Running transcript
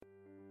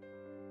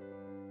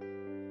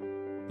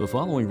The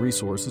following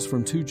resource is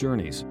from Two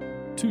Journeys.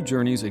 Two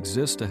Journeys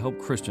exists to help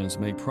Christians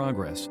make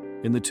progress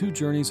in the two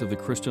journeys of the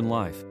Christian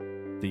life,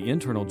 the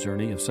internal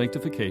journey of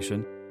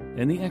sanctification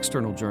and the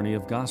external journey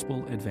of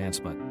gospel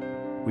advancement.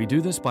 We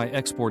do this by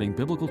exporting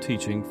biblical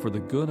teaching for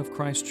the good of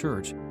Christ's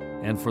church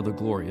and for the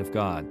glory of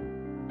God.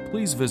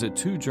 Please visit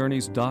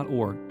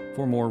twojourneys.org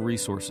for more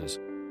resources.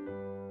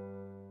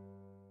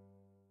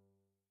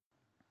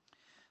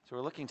 So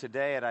we're looking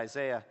today at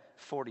Isaiah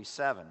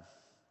 47.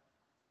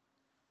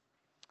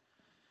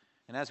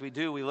 And as we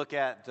do, we look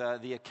at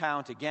the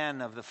account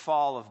again of the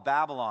fall of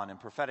Babylon in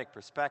prophetic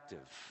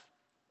perspective.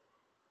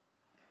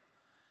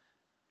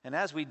 And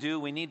as we do,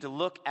 we need to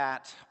look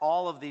at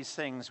all of these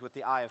things with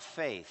the eye of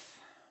faith.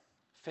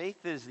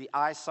 Faith is the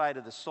eyesight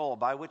of the soul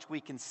by which we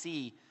can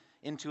see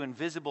into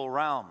invisible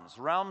realms,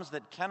 realms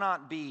that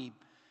cannot be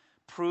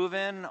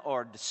proven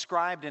or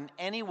described in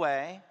any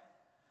way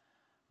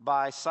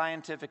by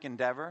scientific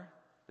endeavor.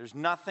 There's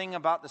nothing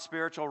about the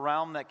spiritual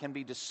realm that can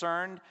be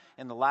discerned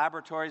in the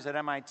laboratories at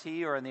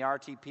MIT or in the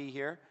RTP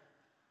here.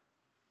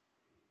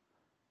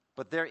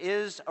 But there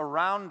is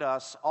around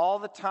us all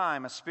the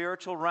time a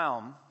spiritual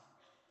realm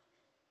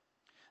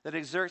that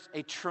exerts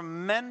a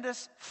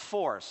tremendous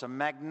force, a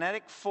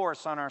magnetic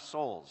force on our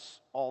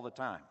souls all the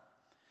time.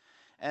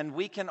 And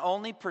we can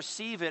only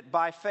perceive it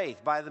by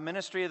faith, by the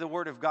ministry of the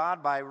Word of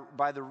God,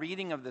 by the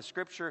reading of the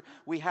Scripture.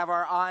 We have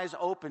our eyes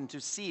open to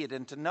see it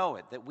and to know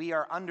it, that we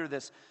are under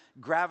this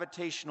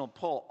gravitational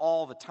pull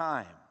all the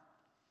time.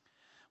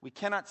 We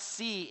cannot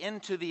see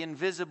into the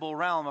invisible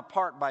realm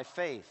apart by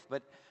faith,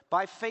 but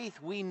by faith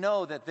we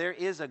know that there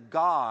is a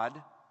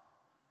God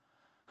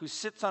who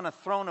sits on a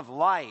throne of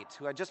light,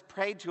 who I just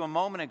prayed to a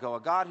moment ago,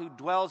 a God who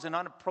dwells in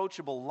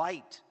unapproachable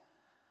light.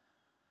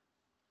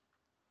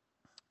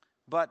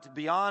 But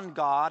beyond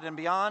God and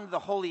beyond the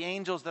holy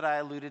angels that I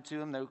alluded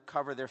to, and they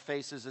cover their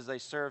faces as they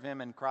serve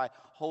Him and cry,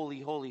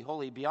 "Holy, holy,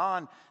 holy."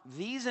 Beyond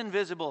these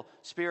invisible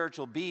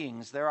spiritual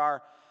beings, there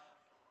are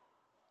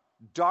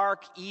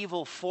dark,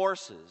 evil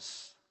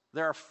forces.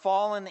 There are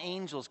fallen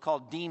angels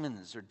called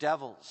demons or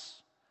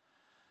devils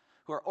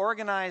who are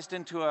organized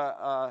into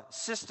a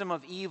system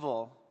of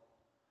evil,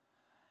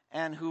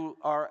 and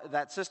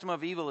that system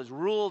of evil is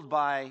ruled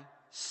by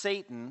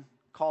Satan,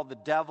 called the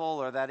devil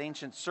or that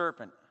ancient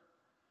serpent.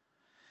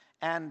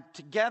 And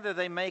together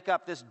they make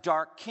up this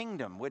dark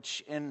kingdom,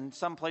 which in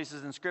some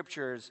places in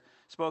Scripture is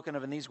spoken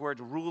of in these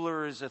words: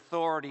 rulers,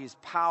 authorities,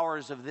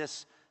 powers of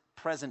this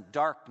present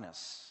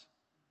darkness.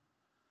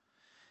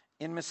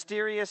 In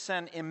mysterious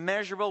and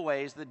immeasurable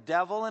ways, the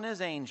devil and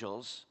his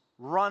angels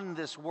run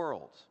this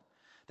world.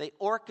 They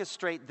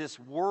orchestrate this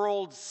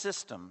world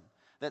system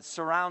that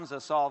surrounds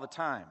us all the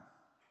time.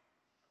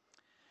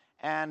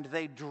 And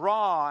they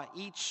draw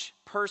each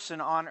person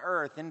on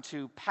earth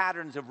into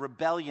patterns of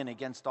rebellion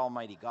against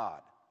Almighty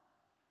God.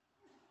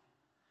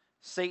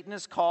 Satan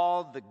is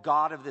called the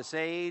god of this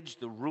age,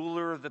 the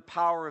ruler of the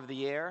power of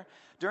the air.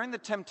 During the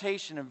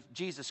temptation of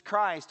Jesus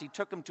Christ, He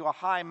took Him to a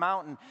high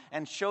mountain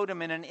and showed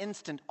Him in an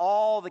instant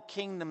all the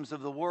kingdoms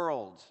of the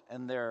world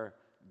and their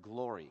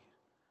glory.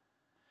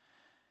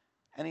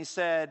 And He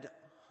said,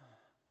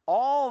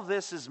 "All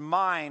this is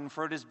mine,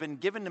 for it has been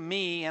given to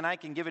me, and I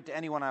can give it to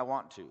anyone I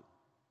want to.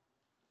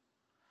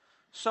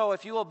 So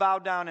if you will bow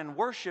down and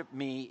worship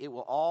me, it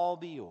will all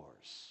be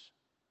yours."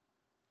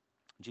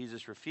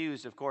 Jesus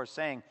refused, of course,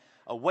 saying,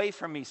 "Away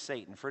from me,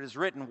 Satan, for it is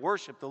written,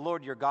 worship the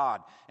Lord your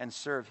God and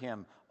serve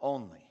Him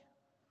only."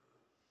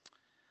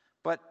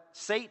 But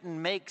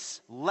Satan makes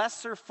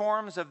lesser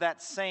forms of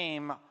that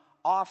same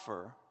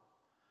offer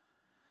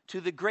to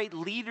the great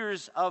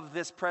leaders of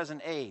this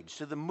present age,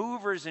 to the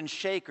movers and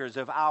shakers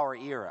of our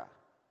era.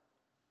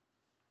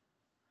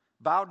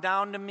 "Bow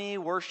down to me,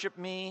 worship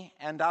me,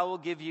 and I will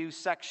give you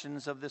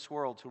sections of this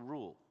world to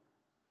rule."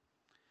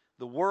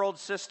 The world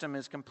system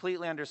is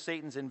completely under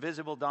Satan's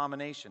invisible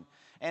domination,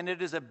 and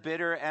it is a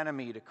bitter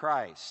enemy to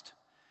Christ.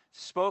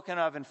 It's spoken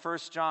of in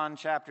 1 John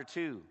chapter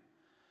 2,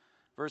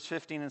 verse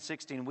 15 and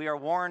 16. We are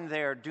warned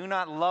there, "Do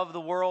not love the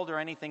world or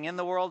anything in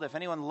the world. If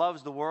anyone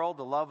loves the world,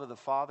 the love of the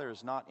Father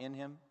is not in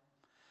him.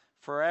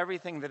 For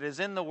everything that is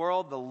in the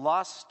world, the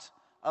lust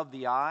of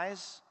the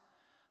eyes,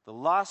 the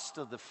lust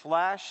of the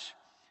flesh,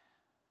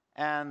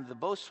 and the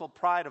boastful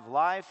pride of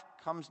life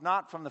comes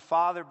not from the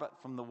Father, but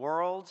from the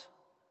world.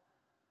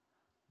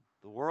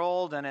 The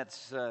world and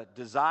its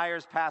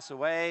desires pass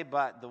away,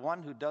 but the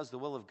one who does the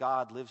will of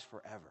God lives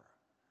forever."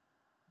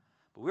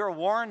 But we are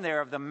warned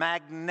there of the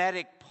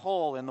magnetic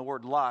pull in the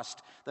word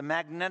lust, the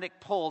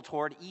magnetic pull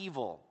toward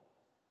evil.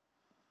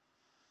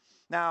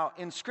 Now,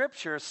 in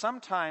Scripture,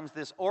 sometimes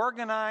this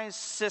organized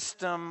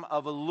system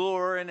of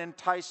allure and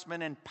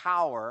enticement and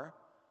power,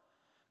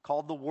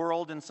 called the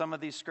world in some of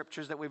these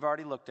scriptures that we've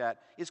already looked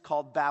at, is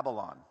called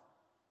Babylon.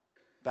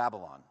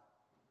 Babylon.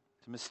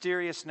 It's a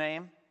mysterious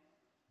name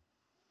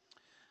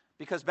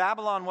because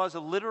Babylon was a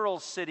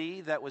literal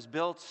city that was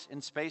built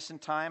in space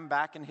and time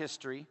back in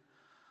history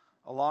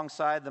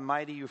alongside the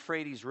mighty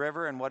Euphrates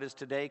River in what is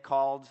today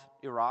called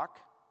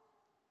Iraq.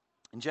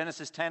 In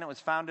Genesis 10, it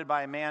was founded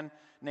by a man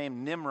named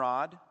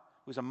Nimrod,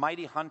 who was a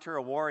mighty hunter,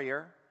 a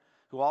warrior,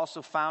 who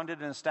also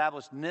founded and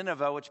established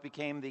Nineveh, which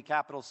became the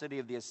capital city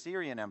of the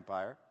Assyrian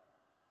Empire.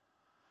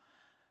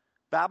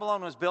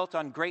 Babylon was built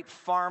on great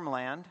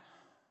farmland,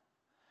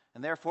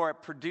 and therefore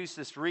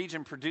this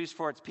region produced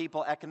for its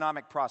people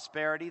economic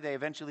prosperity. They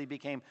eventually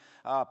became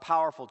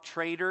powerful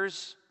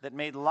traders that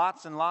made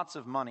lots and lots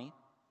of money.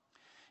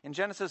 In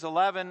Genesis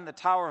 11, the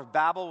Tower of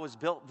Babel was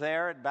built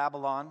there at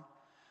Babylon,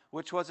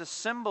 which was a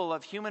symbol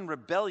of human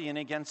rebellion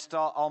against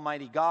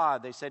Almighty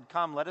God. They said,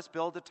 "Come, let us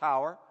build a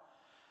tower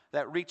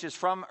that reaches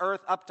from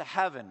earth up to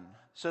heaven,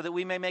 so that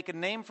we may make a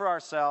name for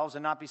ourselves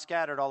and not be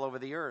scattered all over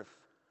the earth."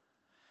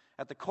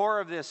 At the core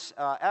of this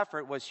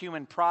effort was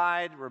human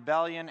pride,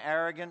 rebellion,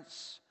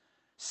 arrogance,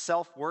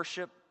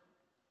 self-worship.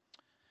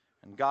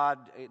 And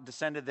God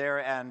descended there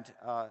and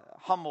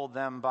humbled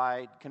them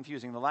by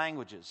confusing the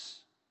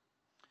languages.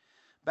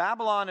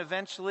 Babylon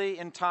eventually,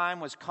 in time,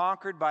 was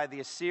conquered by the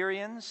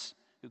Assyrians,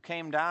 who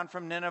came down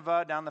from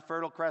Nineveh, down the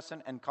Fertile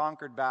Crescent, and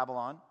conquered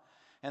Babylon.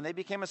 And they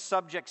became a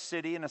subject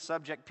city and a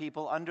subject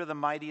people under the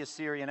mighty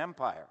Assyrian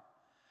Empire.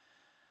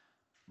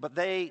 But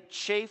they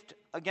chafed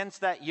against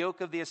that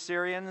yoke of the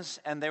Assyrians,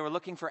 and they were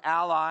looking for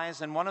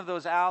allies. And one of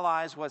those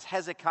allies was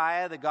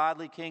Hezekiah, the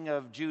godly king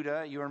of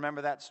Judah. You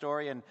remember that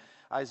story in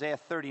Isaiah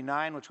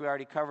 39, which we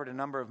already covered a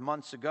number of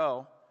months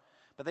ago.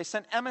 But they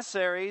sent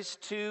emissaries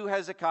to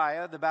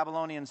Hezekiah, the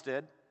Babylonians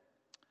did,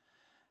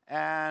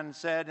 and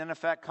said, in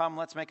effect, "Come,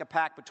 let's make a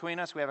pact between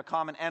us. We have a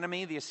common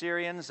enemy, the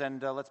Assyrians,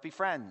 and let's be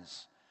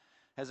friends."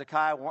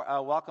 Hezekiah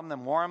welcomed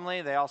them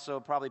warmly. They also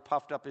probably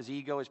puffed up his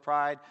ego, his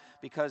pride,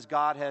 because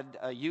God had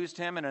used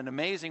him in an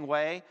amazing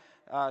way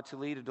to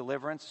lead a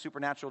deliverance,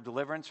 supernatural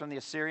deliverance from the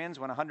Assyrians,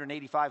 when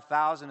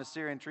 185,000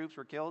 Assyrian troops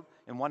were killed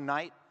in one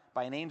night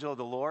by an angel of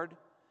the Lord.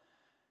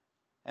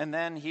 And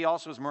then he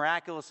also was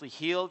miraculously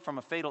healed from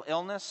a fatal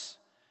illness.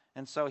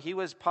 And so he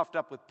was puffed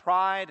up with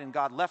pride, and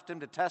God left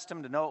him to test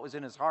him, to know what was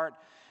in his heart.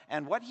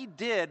 And what he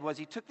did was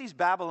he took these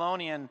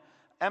Babylonian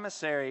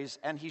emissaries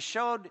and he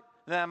showed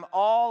them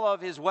all of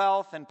his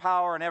wealth and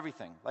power and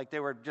everything, like they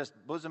were just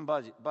bosom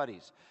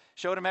buddies.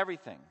 Showed him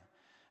everything.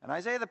 And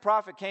Isaiah the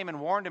prophet came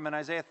and warned him in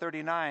Isaiah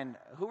 39,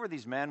 who were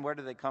these men? Where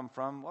did they come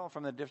from? Well,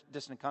 from the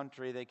distant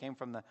country. They came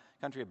from the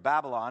country of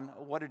Babylon.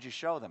 What did you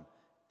show them?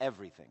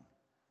 Everything.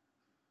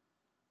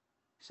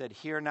 He said,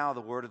 "Hear now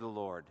the word of the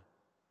Lord."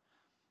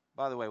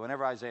 By the way,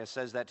 whenever Isaiah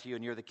says that to you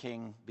and you're the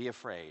king, be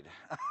afraid.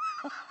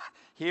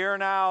 Hear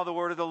now the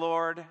word of the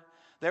Lord.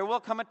 There will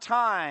come a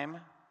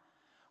time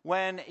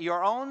when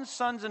your own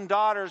sons and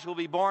daughters will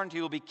be born to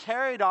you, will be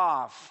carried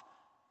off,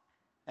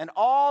 and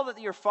all that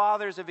your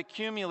fathers have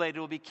accumulated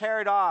will be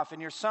carried off, and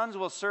your sons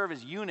will serve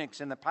as eunuchs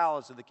in the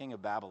palace of the king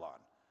of Babylon.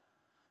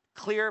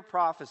 Clear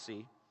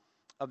prophecy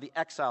of the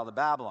exile to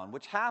Babylon,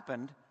 which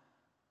happened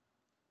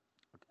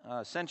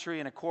a century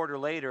and a quarter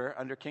later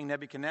under King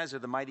Nebuchadnezzar,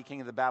 the mighty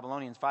king of the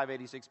Babylonians,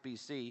 586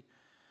 BC.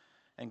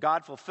 And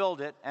God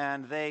fulfilled it,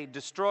 and they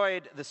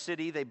destroyed the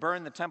city. They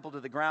burned the temple to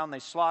the ground. They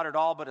slaughtered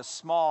all but a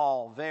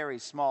small, very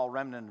small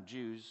remnant of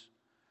Jews.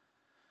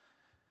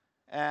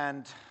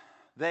 And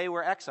they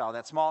were exiled.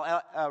 That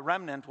small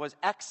remnant was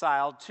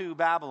exiled to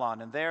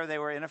Babylon. And there they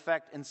were, in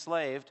effect,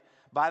 enslaved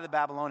by the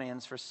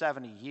Babylonians for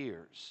 70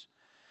 years.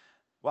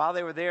 While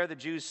they were there, the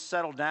Jews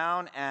settled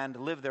down and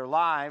lived their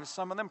lives.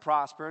 Some of them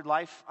prospered.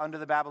 Life under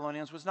the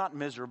Babylonians was not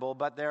miserable,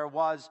 but there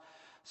was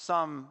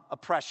some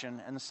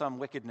oppression and some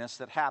wickedness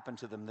that happened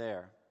to them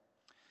there.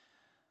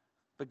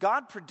 But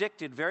God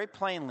predicted very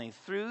plainly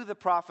through the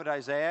prophet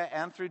Isaiah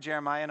and through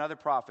Jeremiah and other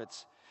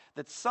prophets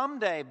that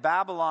someday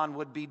Babylon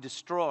would be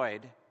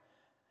destroyed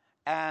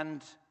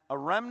and a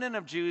remnant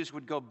of Jews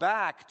would go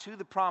back to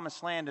the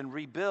promised land and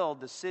rebuild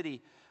the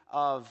city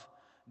of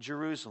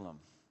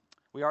Jerusalem.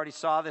 We already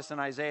saw this in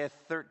Isaiah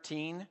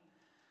 13,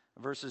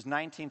 verses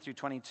 19 through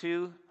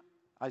 22.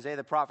 Isaiah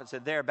the prophet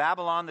said, "There,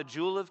 Babylon, the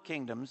jewel of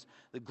kingdoms,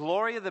 the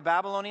glory of the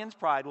Babylonians'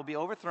 pride will be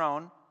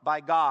overthrown by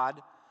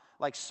God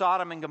like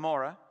Sodom and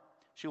Gomorrah.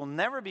 She will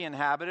never be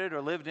inhabited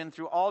or lived in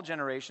through all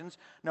generations.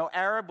 No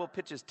Arab will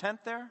pitch his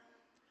tent there.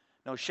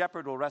 No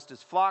shepherd will rest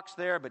his flocks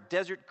there, but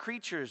desert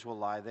creatures will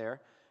lie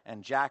there,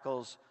 and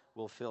jackals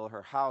will fill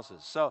her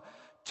houses." So,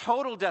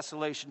 total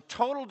desolation,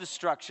 total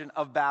destruction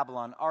of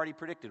Babylon, already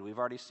predicted. We've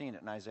already seen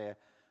it in Isaiah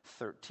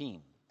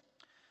 13.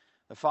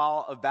 The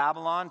fall of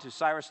Babylon to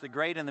Cyrus the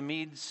Great and the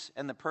Medes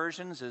and the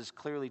Persians is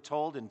clearly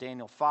told in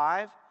Daniel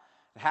 5.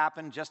 It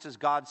happened just as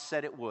God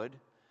said it would.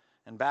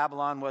 And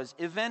Babylon was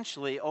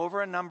eventually,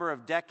 over a number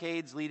of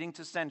decades leading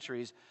to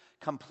centuries,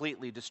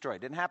 completely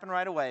destroyed. Didn't happen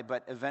right away,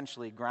 but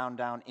eventually ground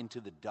down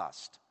into the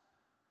dust.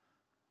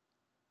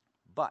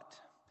 But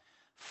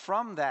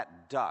from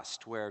that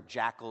dust where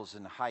jackals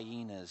and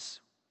hyenas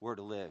were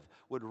to live,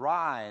 would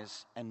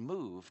rise and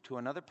move to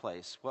another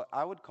place, what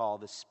I would call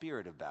the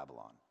spirit of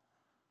Babylon.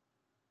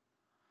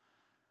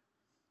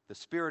 The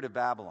spirit of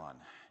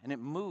Babylon. And it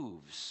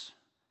moves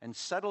and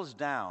settles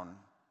down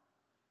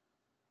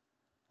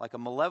like a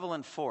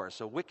malevolent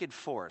force, a wicked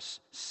force,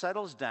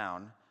 settles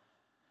down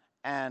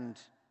and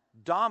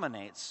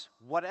dominates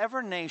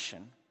whatever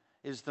nation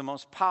is the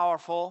most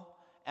powerful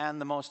and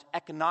the most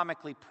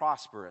economically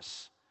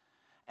prosperous.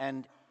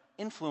 And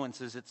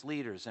influences its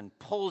leaders and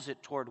pulls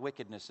it toward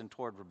wickedness and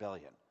toward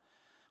rebellion.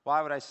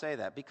 Why would I say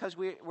that? Because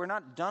we're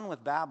not done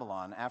with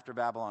Babylon after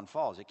Babylon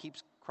falls. It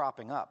keeps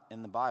cropping up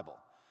in the Bible.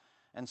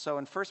 And so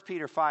in 1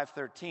 Peter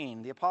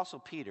 5:13, the Apostle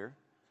Peter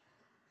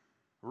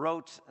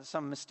wrote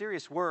some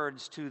mysterious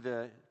words to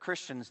the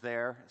Christians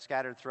there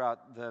scattered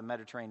throughout the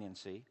Mediterranean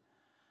Sea.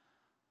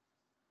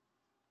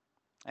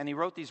 And he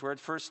wrote these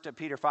words, 1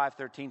 Peter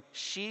 5:13,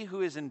 "She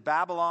who is in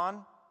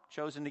Babylon,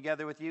 chosen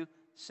together with you,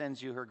 sends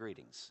you her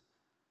greetings.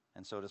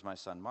 And so does my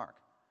son Mark."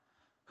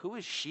 Who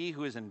is she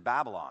who is in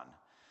Babylon?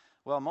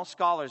 Well, most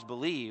scholars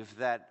believe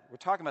that we're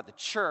talking about the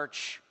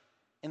church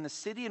in the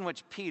city in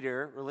which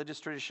Peter, religious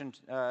tradition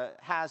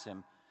has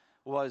him,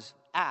 was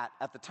at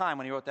the time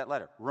when he wrote that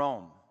letter,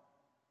 Rome.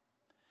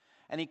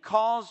 And he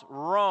calls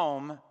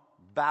Rome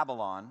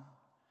Babylon.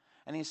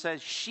 And he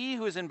says, she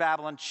who is in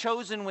Babylon,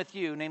 chosen with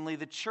you, namely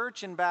the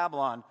church in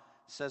Babylon,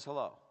 says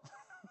hello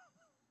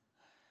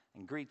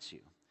and greets you.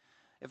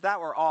 If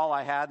that were all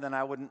I had, then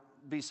I wouldn't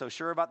be so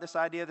sure about this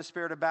idea of the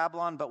spirit of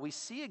Babylon. But we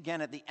see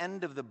again at the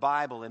end of the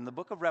Bible, in the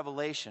book of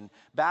Revelation,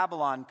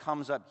 Babylon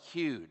comes up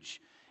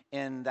huge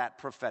in that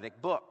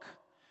prophetic book.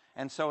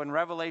 And so in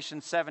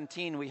Revelation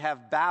 17, we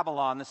have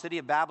Babylon, the city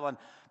of Babylon,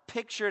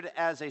 pictured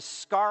as a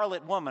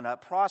scarlet woman, a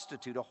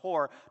prostitute, a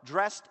whore,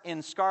 dressed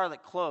in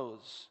scarlet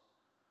clothes.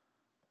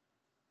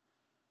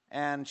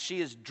 And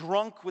she is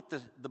drunk with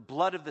the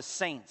blood of the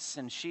saints,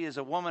 and she is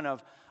a woman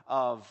of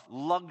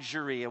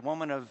luxury, a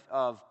woman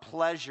of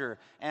pleasure,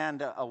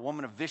 and a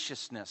woman of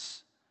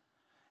viciousness.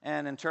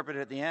 And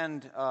interpreted at the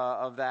end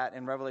of that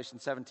in Revelation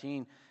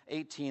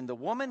 17:18, the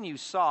woman you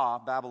saw,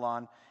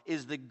 Babylon,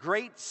 is the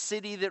great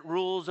city that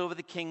rules over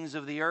the kings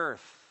of the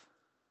earth.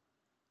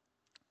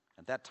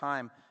 At that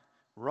time,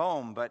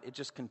 Rome, but it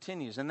just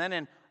continues. And then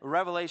in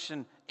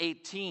Revelation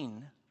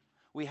 18,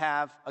 we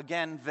have,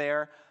 again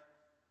there,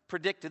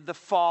 predicted the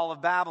fall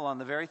of Babylon,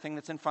 the very thing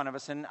that's in front of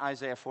us in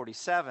Isaiah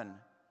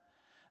 47.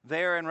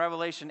 There in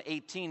Revelation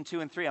 18, 2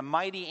 and 3, a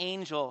mighty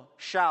angel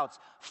shouts,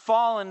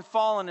 "Fallen,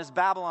 fallen is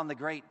Babylon the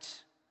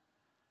Great.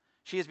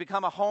 She has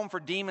become a home for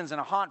demons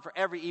and a haunt for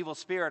every evil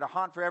spirit, a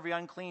haunt for every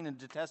unclean and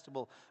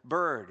detestable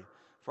bird.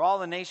 For all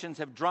the nations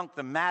have drunk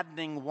the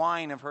maddening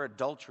wine of her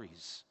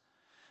adulteries."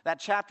 That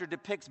chapter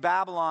depicts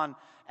Babylon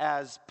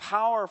as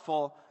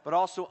powerful, but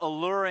also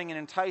alluring and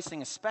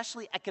enticing,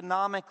 especially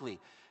economically,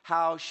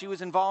 how she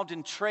was involved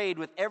in trade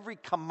with every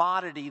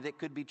commodity that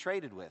could be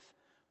traded with.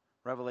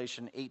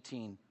 Revelation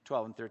 18,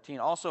 12, and 13.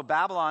 Also,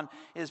 Babylon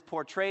is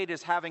portrayed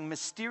as having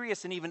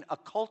mysterious and even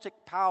occultic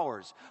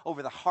powers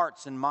over the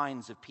hearts and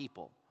minds of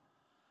people.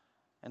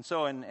 And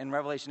so in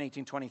Revelation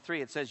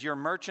 18:23, it says, "Your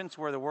merchants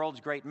were the world's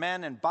great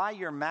men, and by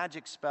your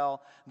magic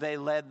spell they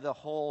led the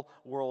whole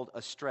world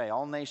astray."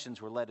 All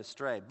nations were led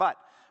astray.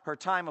 But her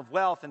time of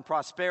wealth and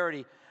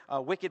prosperity,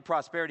 wicked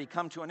prosperity,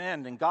 come to an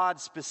end. And God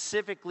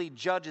specifically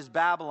judges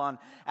Babylon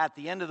at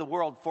the end of the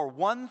world for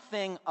one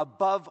thing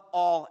above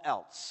all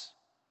else: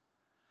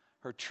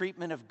 her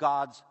treatment of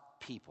God's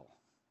people.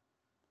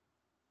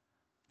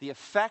 The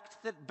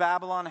effect that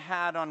Babylon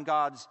had on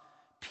God's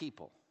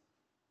people.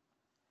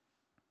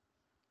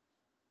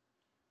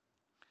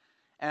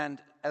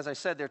 And as I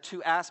said, there are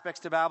two aspects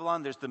to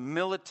Babylon. There's the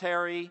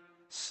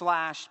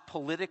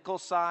military/political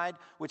side,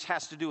 which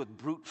has to do with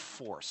brute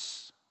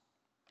force.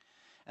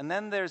 And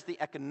then there's the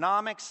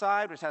economic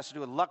side, which has to do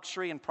with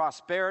luxury and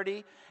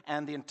prosperity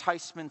and the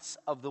enticements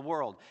of the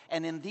world.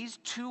 And in these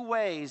two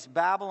ways,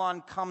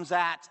 Babylon comes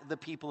at the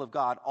people of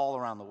God all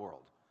around the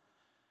world.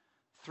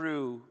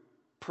 Through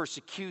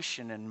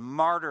persecution and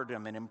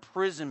martyrdom and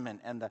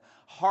imprisonment and the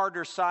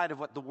harder side of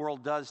what the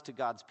world does to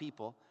God's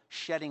people,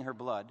 shedding her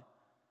blood,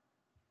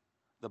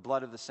 the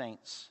blood of the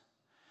saints,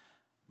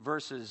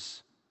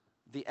 versus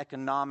the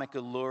economic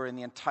allure and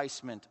the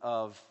enticement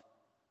of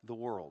the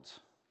world.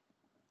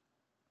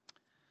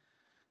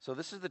 So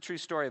this is the true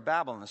story of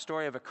Babylon, the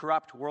story of a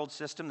corrupt world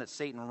system that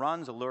Satan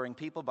runs, alluring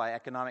people by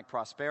economic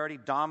prosperity,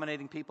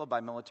 dominating people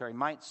by military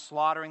might,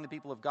 slaughtering the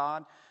people of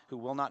God who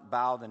will not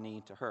bow the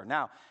knee to her.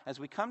 Now, as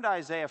we come to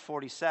Isaiah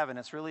 47,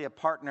 it's really a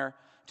partner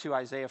to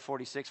Isaiah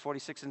 46.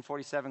 46 and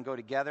 47 go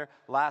together.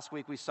 Last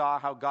week we saw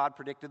how God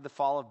predicted the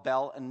fall of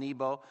Bel and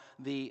Nebo,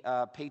 the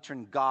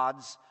patron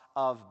gods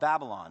of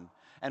Babylon.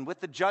 And with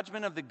the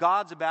judgment of the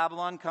gods of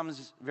Babylon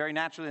comes very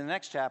naturally in the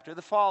next chapter,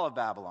 the fall of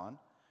Babylon,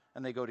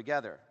 and they go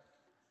together.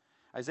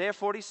 Isaiah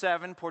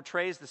 47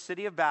 portrays the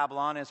city of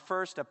Babylon as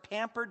first a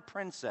pampered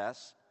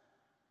princess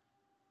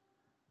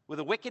with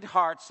a wicked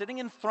heart sitting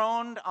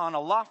enthroned on a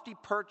lofty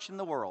perch in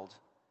the world,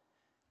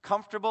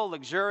 comfortable,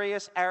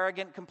 luxurious,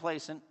 arrogant,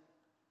 complacent,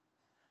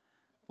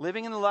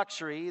 living in the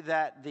luxury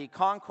that the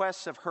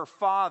conquests of her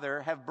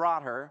father have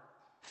brought her,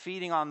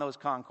 feeding on those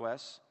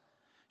conquests.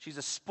 She's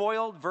a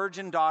spoiled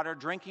virgin daughter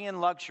drinking in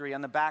luxury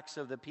on the backs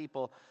of the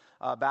people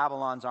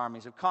Babylon's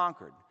armies have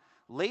conquered.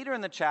 Later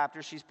in the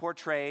chapter, she's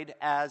portrayed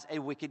as a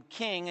wicked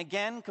king,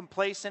 again,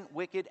 complacent,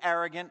 wicked,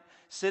 arrogant,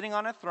 sitting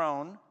on a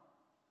throne,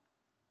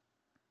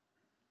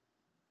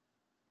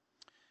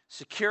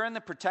 secure in the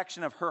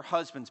protection of her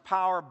husband's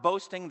power,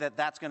 boasting that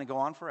that's going to go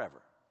on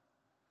forever,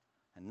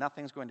 and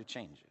nothing's going to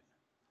change it.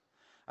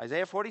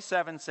 Isaiah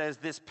 47 says,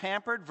 "This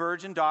pampered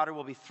virgin daughter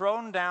will be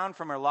thrown down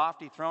from her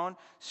lofty throne,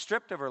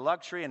 stripped of her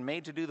luxury, and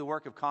made to do the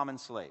work of common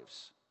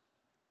slaves."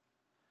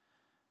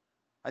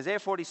 Isaiah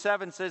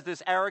 47 says,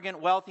 "This arrogant,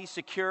 wealthy,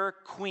 secure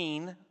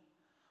queen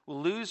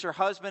will lose her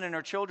husband and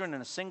her children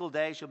in a single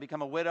day. She'll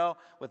become a widow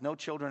with no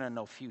children and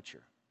no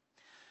future."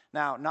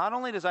 Now, not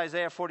only does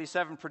Isaiah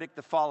 47 predict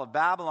the fall of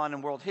Babylon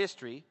in world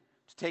history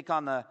to take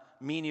on the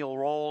menial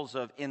roles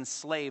of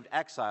enslaved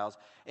exiles,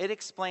 it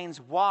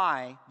explains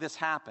why this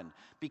happened.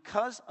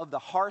 Because of the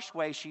harsh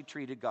way she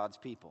treated God's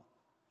people.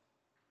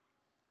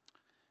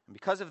 And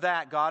because of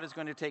that, God is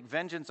going to take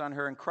vengeance on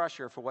her and crush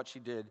her for what she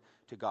did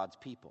to God's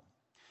people.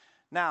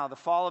 Now, the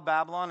fall of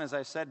Babylon, as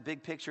I said,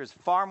 big picture, is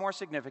far more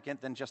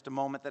significant than just a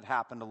moment that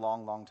happened a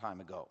long, long time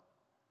ago.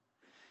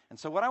 And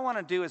so what I want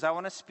to do is I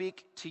want to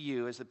speak to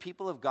you as the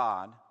people of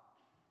God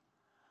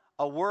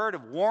a word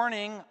of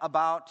warning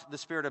about the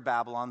spirit of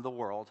Babylon, the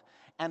world,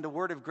 and a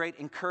word of great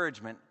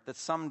encouragement that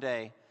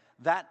someday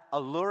that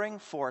alluring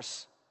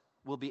force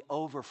will be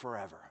over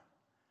forever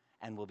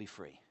and will be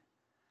free.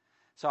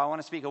 So I want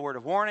to speak a word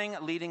of warning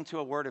leading to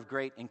a word of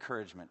great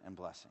encouragement and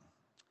blessing.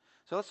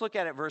 So let's look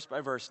at it verse by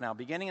verse now,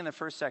 beginning in the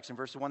first section,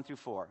 verses 1 through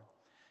 4.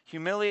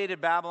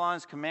 Humiliated Babylon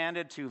is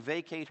commanded to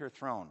vacate her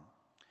throne.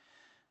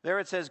 There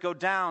it says, "Go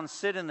down,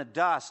 sit in the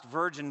dust,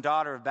 virgin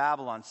daughter of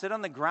Babylon. Sit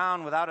on the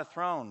ground without a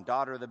throne,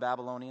 daughter of the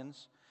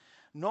Babylonians.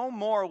 No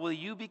more will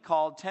you be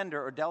called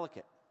tender or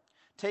delicate.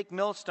 Take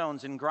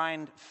millstones and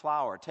grind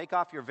flour. Take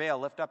off your veil,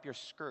 lift up your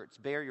skirts,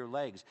 bare your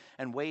legs,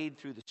 and wade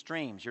through the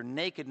streams. Your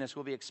nakedness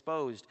will be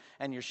exposed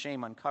and your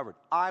shame uncovered.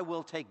 I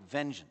will take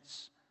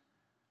vengeance.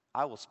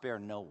 I will spare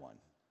no one."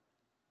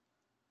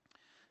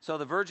 So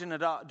the virgin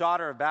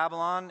daughter of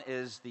Babylon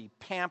is the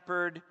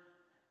pampered,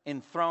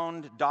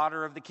 enthroned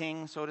daughter of the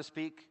king, so to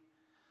speak.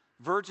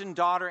 Virgin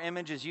daughter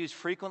image is used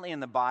frequently in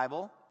the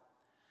Bible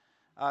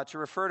to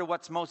refer to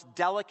what's most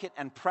delicate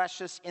and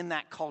precious in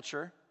that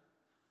culture.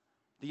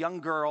 The young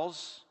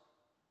girls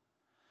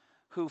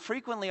who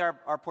frequently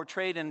are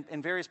portrayed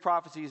in various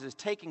prophecies as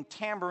taking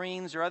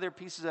tambourines or other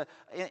pieces of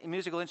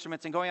musical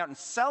instruments and going out and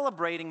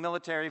celebrating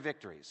military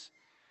victories.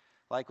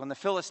 Like when the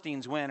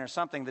Philistines win or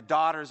something, the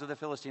daughters of the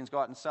Philistines go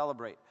out and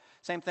celebrate.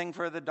 Same thing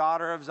for the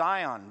daughter of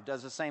Zion,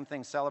 does the same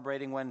thing,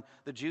 celebrating when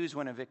the Jews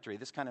win a victory,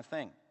 this kind of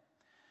thing.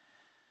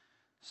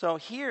 So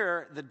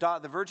here,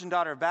 the virgin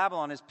daughter of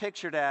Babylon is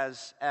pictured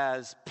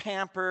as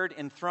pampered,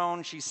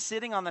 enthroned. She's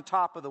sitting on the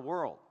top of the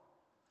world.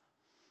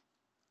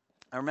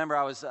 I remember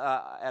I was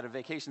at a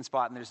vacation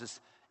spot, and there's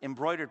this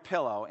embroidered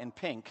pillow in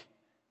pink.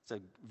 It's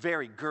a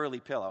very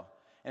girly pillow,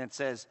 and it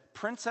says,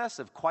 "Princess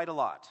of quite a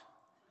lot."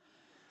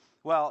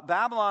 Well,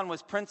 Babylon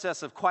was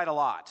princess of quite a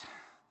lot.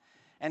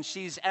 And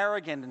she's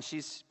arrogant, and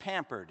she's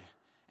pampered,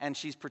 and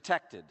she's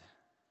protected.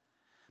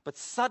 But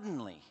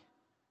suddenly,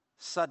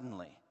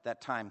 that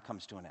time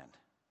comes to an end.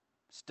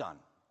 It's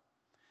done.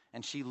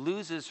 And she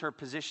loses her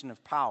position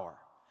of power.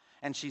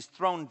 And she's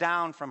thrown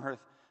down from her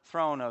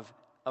throne of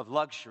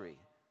luxury.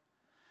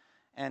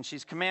 And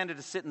she's commanded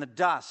to sit in the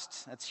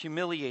dust. That's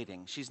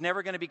humiliating. She's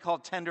never going to be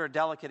called tender or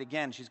delicate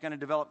again. She's going to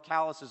develop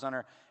calluses on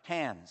her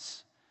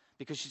hands,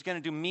 because she's going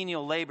to do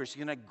menial labor. She's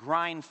going to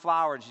grind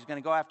flour. She's going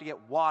to go have to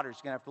get water.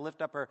 She's going to have to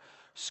lift up her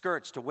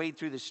skirts to wade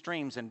through the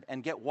streams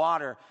and get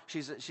water.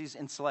 She's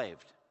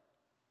enslaved.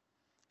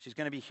 She's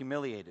going to be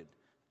humiliated,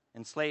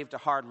 enslaved to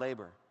hard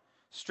labor,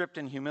 stripped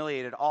and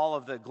humiliated. All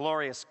of the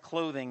glorious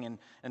clothing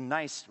and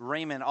nice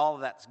raiment, all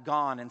of that's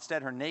gone.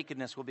 Instead, her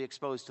nakedness will be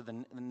exposed to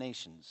the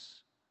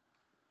nations.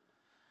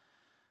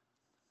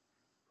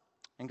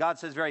 And God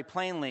says very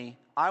plainly,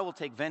 "I will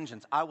take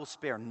vengeance. I will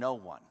spare no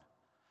one."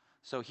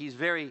 So he's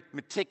very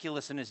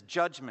meticulous in his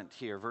judgment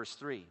here, verse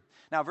 3.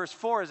 Now, verse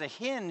 4 is a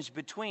hinge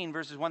between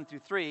verses 1 through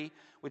 3,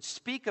 which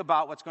speak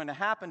about what's going to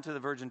happen to the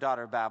virgin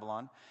daughter of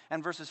Babylon,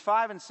 and verses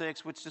 5 and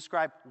 6, which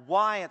describe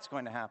why it's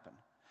going to happen.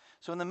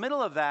 So in the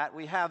middle of that,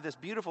 we have this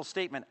beautiful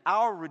statement,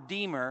 "Our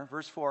Redeemer,"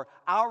 verse 4,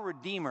 "Our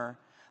Redeemer,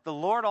 the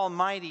Lord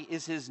Almighty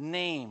is his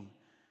name,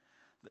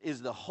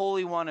 is the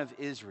Holy One of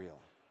Israel."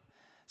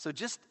 So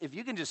if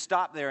you can just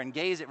stop there and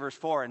gaze at verse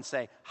 4 and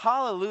say,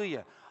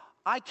 "Hallelujah,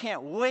 I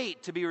can't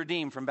wait to be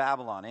redeemed from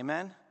Babylon."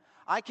 Amen?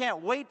 I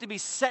can't wait to be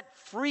set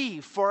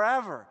free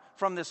forever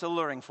from this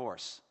alluring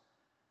force.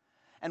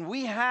 And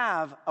we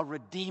have a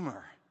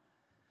Redeemer.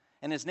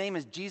 And his name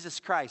is Jesus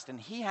Christ. And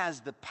he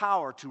has the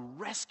power to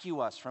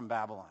rescue us from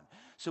Babylon.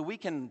 So we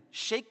can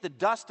shake the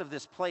dust of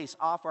this place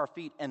off our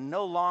feet and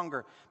no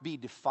longer be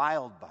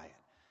defiled by it.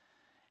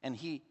 And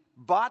he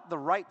bought the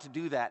right to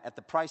do that at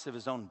the price of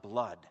his own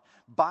blood.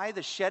 By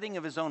the shedding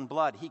of his own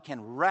blood, he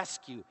can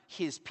rescue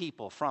his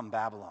people from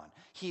Babylon.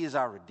 He is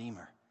our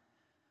Redeemer.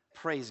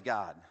 Praise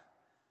God.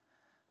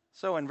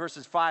 So in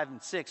verses 5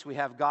 and 6, we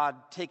have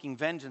God taking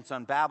vengeance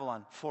on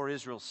Babylon for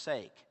Israel's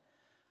sake.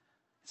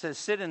 It says,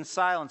 "Sit in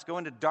silence, go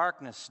into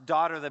darkness,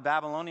 daughter of the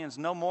Babylonians.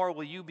 No more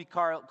will you be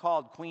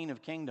called queen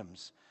of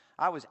kingdoms.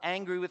 I was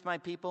angry with my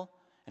people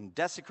and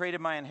desecrated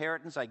my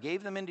inheritance. I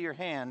gave them into your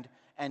hand,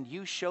 and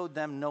you showed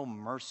them no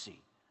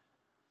mercy.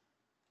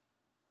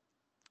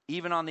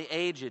 Even on the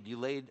aged, you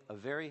laid a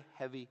very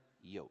heavy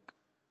yoke."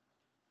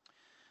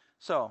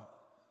 So,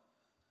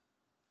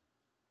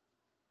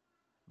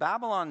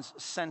 Babylon's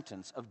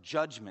sentence of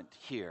judgment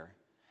here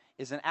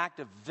is an act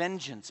of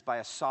vengeance by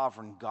a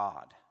sovereign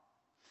God.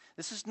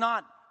 This is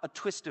not a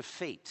twist of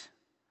fate.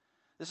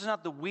 This is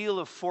not the wheel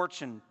of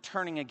fortune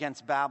turning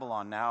against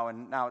Babylon now,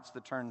 and now it's the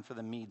turn for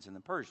the Medes and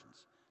the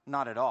Persians.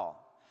 Not at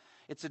all.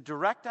 It's a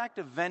direct act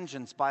of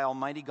vengeance by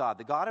Almighty God,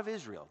 the God of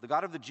Israel, the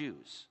God of the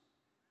Jews.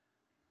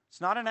 It's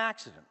not an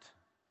accident.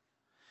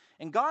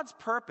 And God's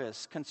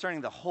purpose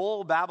concerning the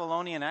whole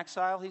Babylonian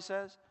exile, he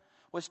says,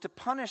 was to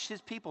punish his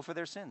people for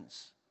their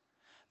sins.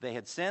 They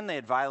had sinned, they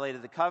had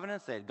violated the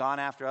covenants, they had gone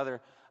after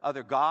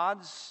other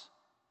gods.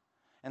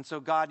 And so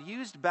God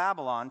used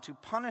Babylon to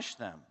punish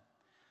them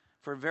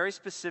for a very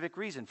specific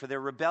reason. For their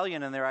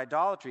rebellion and their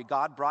idolatry,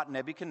 God brought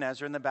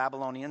Nebuchadnezzar and the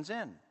Babylonians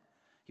in.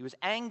 He was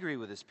angry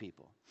with his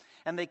people.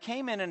 And they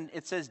came in and,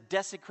 it says,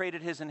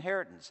 desecrated his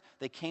inheritance.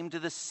 They came to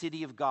the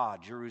city of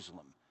God,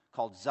 Jerusalem,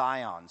 called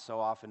Zion, so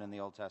often in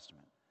the Old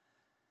Testament.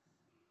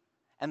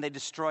 And they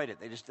destroyed it.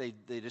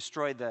 They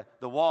destroyed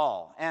the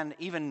wall. And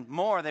even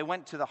more, they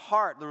went to the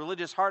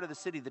religious heart of the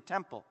city, the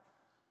temple,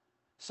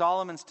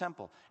 Solomon's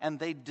temple. And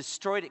they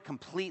destroyed it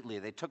completely.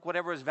 They took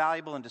whatever was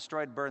valuable and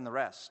destroyed, burned the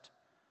rest.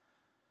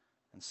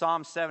 In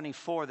Psalm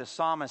 74, the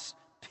psalmist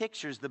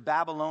pictures the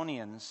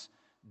Babylonians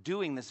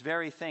doing this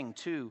very thing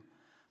to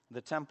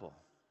the temple.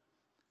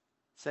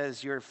 It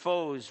says, your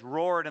foes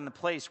roared in the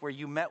place where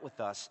you met with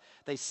us.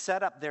 They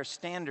set up their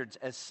standards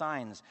as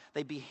signs.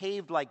 They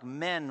behaved like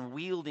men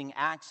wielding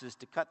axes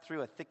to cut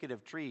through a thicket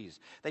of trees.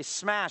 They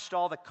smashed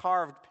all the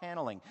carved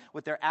paneling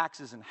with their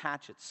axes and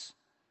hatchets.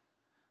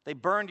 They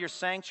burned your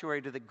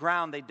sanctuary to the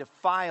ground. They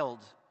defiled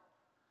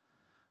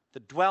the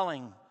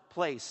dwelling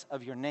place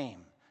of your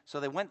name. So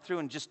they went through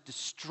and just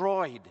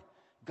destroyed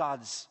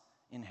God's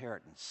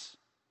inheritance,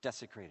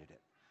 desecrated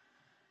it.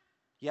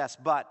 Yes,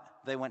 but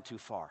they went too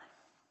far.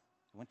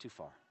 They went too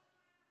far.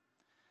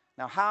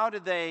 Now, how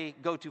did they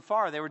go too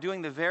far? They were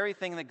doing the very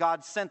thing that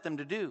God sent them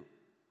to do.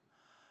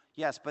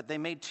 Yes, but they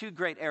made two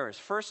great errors.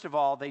 First of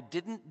all, they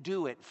didn't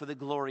do it for the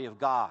glory of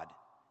God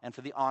and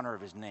for the honor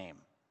of his name.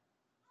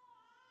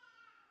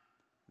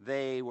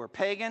 They were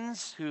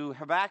pagans who,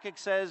 Habakkuk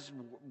says,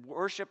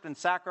 worshipped and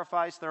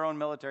sacrificed their own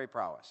military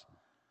prowess.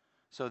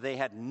 So they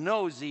had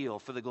no zeal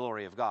for the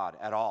glory of God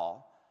at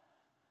all.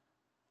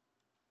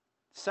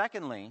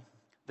 Secondly,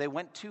 they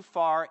went too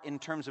far in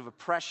terms of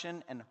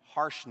oppression and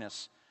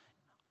harshness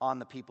on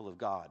the people of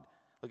God.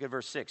 Look at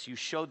verse 6. You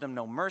showed them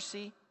no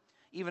mercy.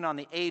 Even on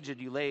the aged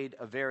you laid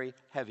a very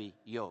heavy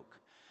yoke.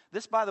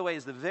 This, by the way,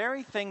 is the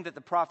very thing that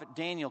the prophet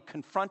Daniel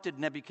confronted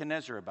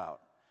Nebuchadnezzar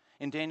about.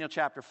 In Daniel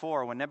chapter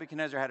 4, when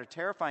Nebuchadnezzar had a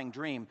terrifying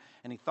dream,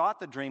 and he thought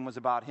the dream was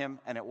about him,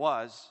 and it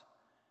was,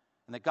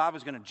 and that God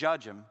was going to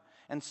judge him.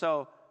 And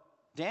so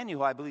Daniel,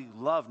 who I believe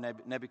loved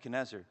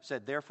Nebuchadnezzar,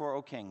 said, therefore,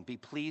 O king, be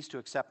pleased to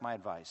accept my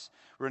advice.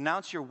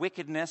 Renounce your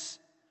wickedness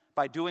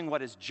by doing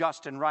what is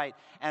just and right,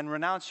 and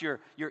renounce your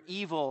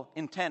evil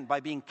intent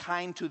by being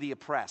kind to the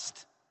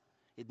oppressed.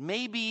 It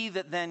may be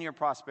that then your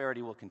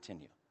prosperity will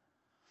continue.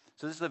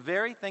 So this is the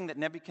very thing that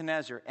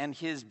Nebuchadnezzar and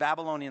his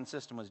Babylonian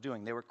system was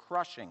doing. They were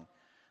crushing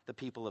the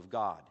people of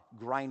God,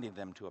 grinding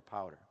them to a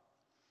powder.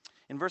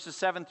 In verses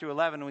 7 through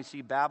 11, we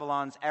see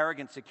Babylon's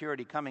arrogant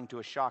security coming to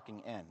a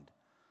shocking end.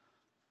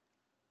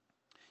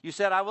 You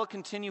said, I will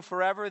continue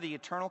forever, the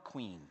eternal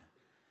queen.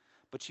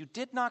 But you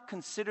did not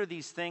consider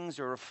these things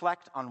or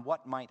reflect on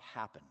what might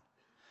happen.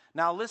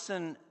 Now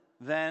listen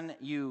then,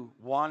 you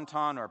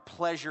wanton or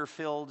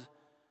pleasure-filled,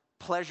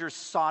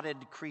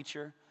 pleasure-sotted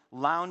creature,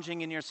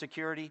 lounging in your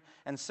security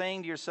and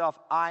saying to yourself,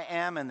 I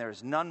am and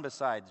there's none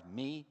besides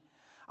me.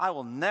 I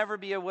will never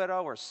be a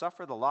widow or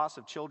suffer the loss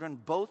of children.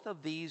 Both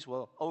of these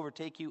will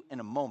overtake you in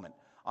a moment,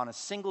 on a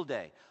single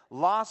day.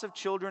 Loss of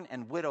children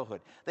and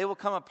widowhood. They will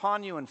come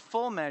upon you in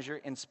full measure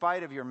in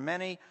spite of your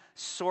many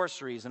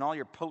sorceries and all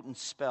your potent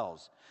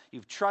spells.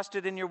 You've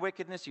trusted in your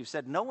wickedness. You've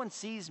said, no one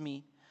sees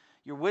me.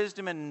 Your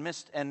wisdom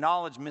and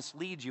knowledge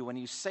mislead you when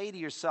you say to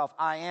yourself,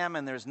 I am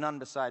and there's none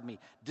beside me.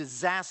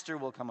 Disaster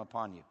will come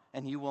upon you,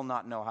 and you will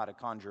not know how to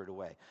conjure it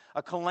away.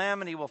 A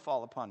calamity will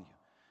fall upon you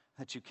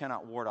that you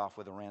cannot ward off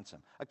with a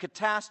ransom. A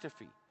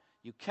catastrophe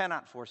you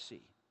cannot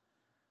foresee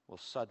will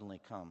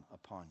suddenly come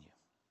upon you.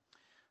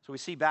 So we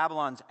see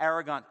Babylon's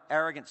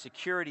arrogant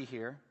security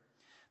here.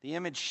 The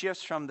image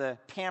shifts from the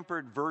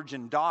pampered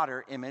virgin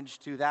daughter image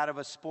to that of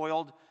a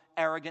spoiled,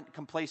 arrogant,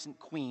 complacent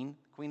queen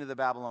of the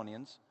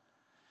Babylonians.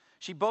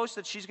 She boasts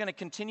that she's going to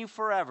continue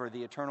forever,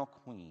 the eternal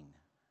queen.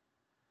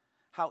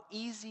 How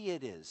easy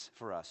it is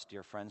for us,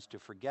 dear friends, to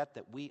forget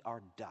that we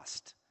are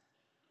dust.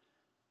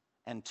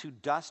 And to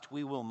dust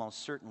we will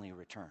most certainly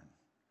return.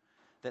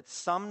 That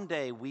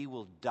someday we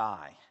will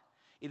die.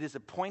 It is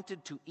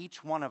appointed to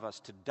each one of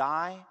us to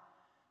die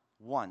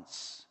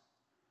once,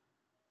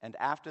 and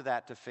after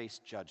that to face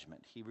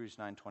judgment. Hebrews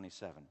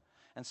 9:27.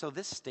 And so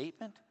this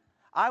statement,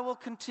 I will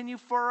continue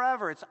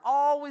forever. It's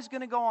always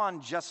going to go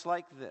on just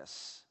like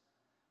this.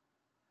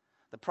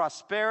 The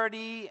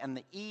prosperity and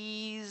the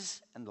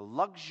ease and the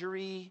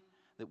luxury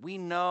that we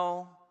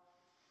know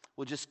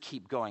will just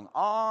keep going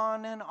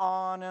on and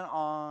on and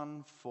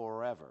on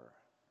forever.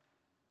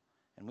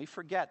 And we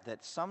forget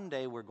that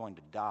someday we're going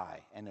to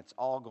die, and it's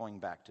all going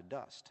back to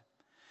dust.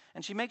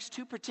 And she makes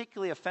two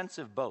particularly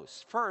offensive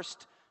boasts.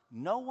 First,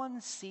 no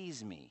one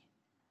sees me.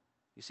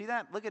 You see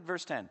that? Look at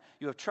verse 10.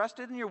 You have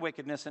trusted in your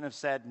wickedness and have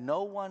said,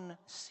 no one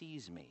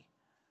sees me.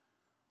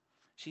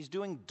 She's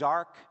doing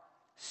dark,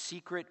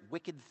 secret,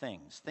 wicked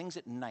things. Things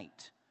at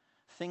night.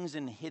 Things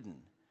in hidden.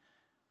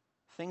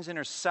 Things in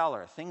her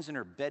cellar. Things in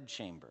her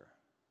bedchamber.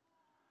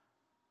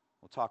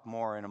 We'll talk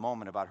more in a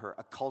moment about her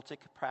occultic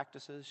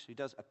practices. She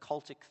does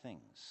occultic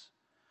things.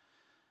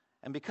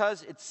 And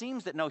because it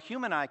seems that no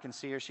human eye can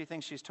see her, she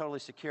thinks she's totally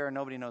secure and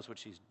nobody knows what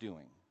she's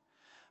doing.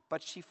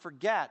 But she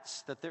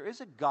forgets that there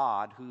is a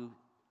God who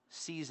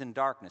sees in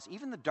darkness.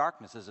 Even the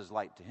darkness is as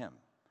light to him.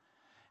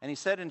 And he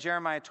said in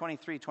Jeremiah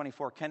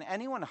 23:24, can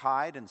anyone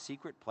hide in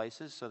secret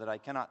places so that I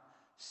cannot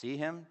see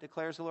him,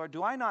 declares the Lord?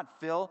 Do I not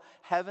fill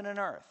heaven and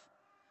earth,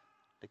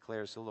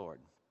 declares the Lord.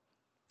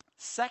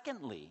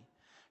 Secondly,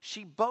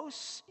 she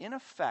boasts in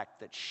effect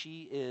that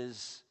she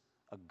is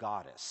a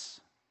goddess,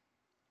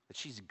 that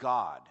she's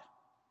God.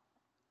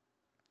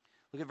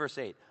 Look at verse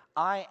 8.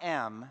 I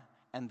am,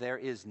 and there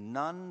is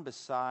none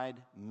beside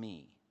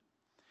me.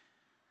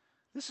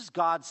 This is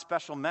God's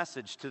special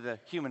message to the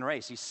human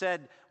race. He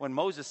said, when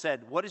Moses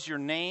said, what is your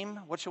name?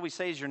 What shall we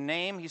say is your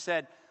name? He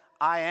said,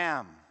 I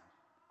am.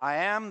 I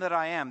am that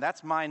I am.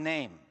 That's my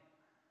name.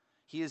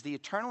 He is the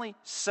eternally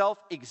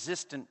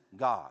self-existent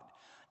God.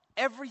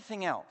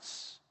 Everything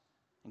else,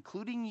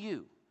 including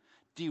you,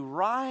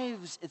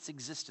 derives its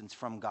existence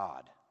from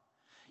God.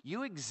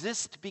 You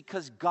exist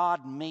because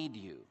God made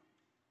you.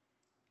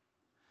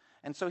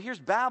 And so here's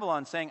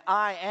Babylon saying,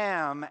 I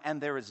am, and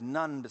there is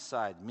none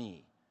beside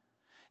me.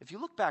 If you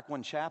look back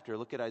one chapter,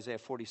 look at Isaiah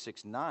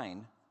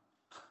 46:9,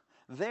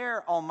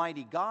 there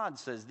Almighty God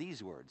says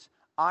these words,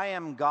 I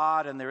am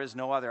God and there is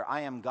no other.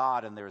 I am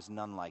God and there is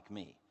none like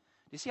me.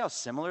 Do you see how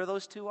similar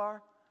those two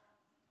are?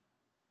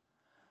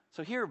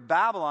 So here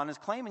Babylon is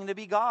claiming to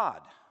be God,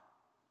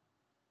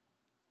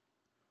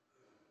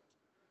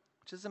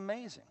 which is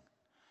amazing.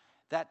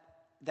 That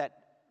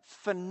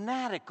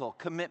fanatical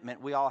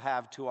commitment we all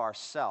have to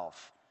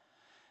ourself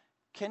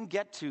can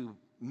get to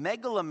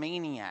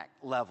megalomaniac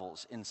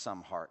levels in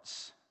some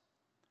hearts.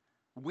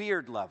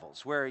 Weird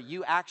levels where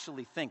you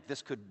actually think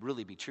this could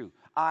really be true.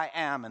 I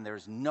am, and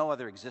there's no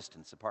other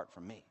existence apart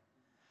from me.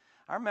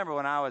 I remember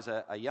when I was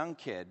a young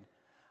kid,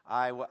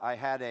 I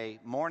had a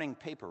morning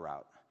paper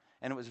route.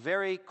 And it was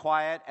very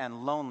quiet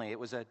and lonely. It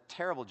was a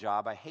terrible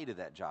job. I hated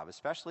that job,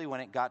 especially when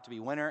it got to be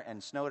winter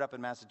and snowed up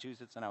in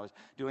Massachusetts, and I was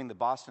doing the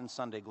Boston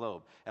Sunday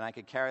Globe. And I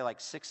could carry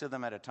like 6 of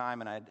them at a time,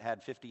 and I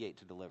had 58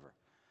 to deliver.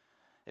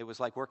 It was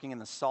like working in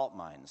the salt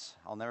mines.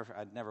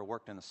 I'd never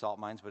worked in the salt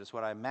mines, but it's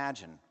what I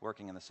imagine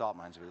working in the salt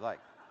mines would be like.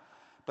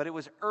 But it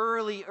was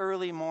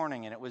early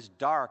morning, and it was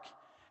dark.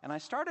 And I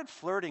started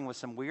flirting with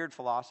some weird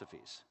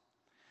philosophies.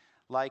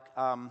 Like,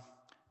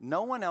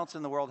 no one else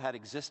in the world had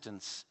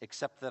existence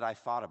except that I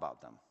thought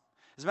about them.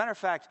 As a matter of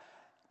fact,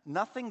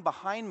 nothing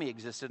behind me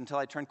existed until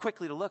I turned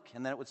quickly to look,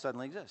 and then it would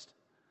suddenly exist.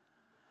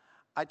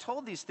 I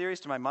told these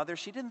theories to my mother.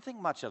 She didn't think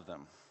much of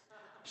them.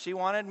 She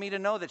wanted me to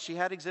know that she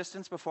had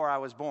existence before I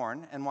was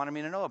born and wanted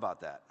me to know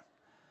about that.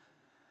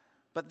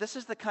 But this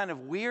is the kind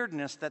of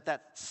weirdness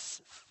that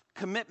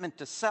commitment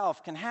to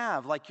self can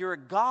have, like you're a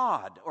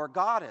god or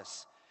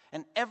goddess,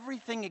 and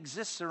everything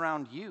exists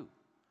around you.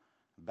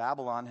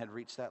 Babylon had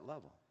reached that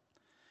level.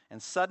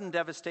 And sudden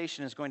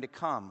devastation is going to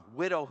come,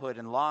 widowhood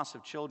and loss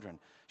of children.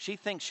 She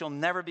thinks she'll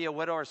never be a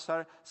widow or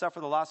suffer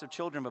the loss of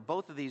children, but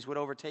both of these would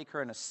overtake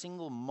her in a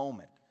single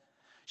moment.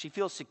 She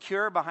feels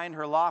secure behind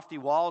her lofty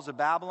walls of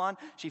Babylon.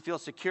 She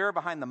feels secure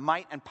behind the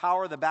might and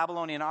power of the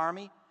Babylonian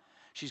army.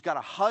 She's got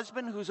a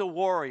husband who's a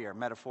warrior,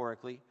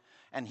 metaphorically,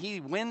 and he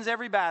wins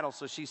every battle,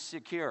 so she's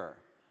secure.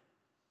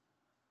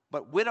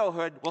 But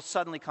widowhood will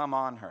suddenly come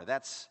on her.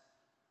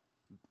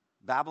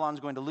 Babylon's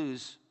going to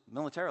lose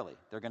militarily.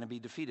 They're going to be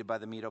defeated by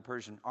the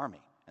Medo-Persian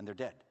army, and they're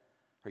dead.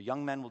 Her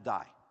young men will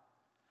die.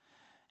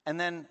 And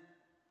then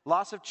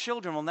loss of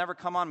children will never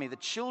come on me. The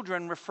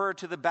children refer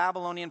to the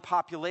Babylonian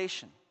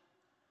population.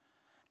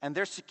 And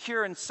they're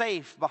secure and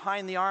safe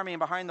behind the army and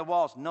behind the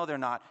walls. No, they're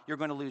not. You're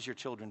going to lose your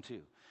children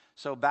too.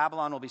 So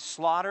Babylon will be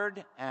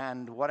slaughtered,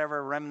 and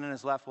whatever remnant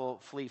is left will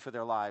flee for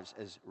their lives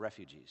as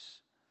refugees.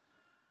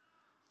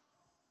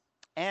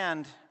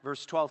 And,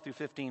 verse 12 through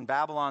 15,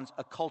 Babylon's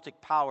occultic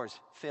powers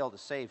fail to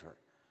save her.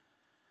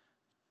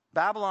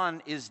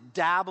 Babylon is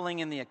dabbling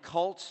in the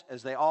occult,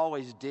 as they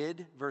always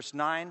did. Verse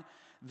 9,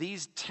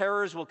 these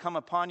terrors will come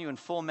upon you in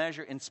full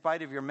measure in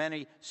spite of your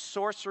many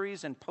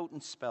sorceries and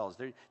potent spells.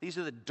 These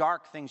are the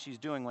dark things she's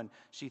doing when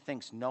she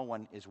thinks no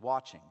one is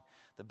watching.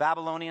 The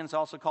Babylonians,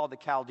 also called the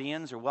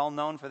Chaldeans, are well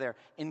known for their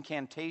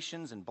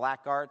incantations and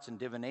black arts and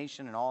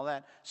divination and all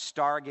that,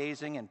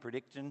 stargazing and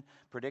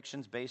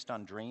predictions based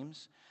on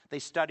dreams. They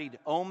studied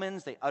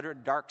omens, they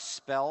uttered dark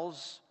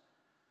spells.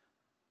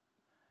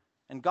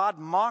 And God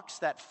mocks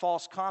that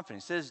false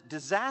confidence. He says,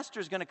 disaster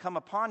is going to come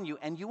upon you,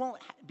 and you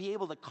won't be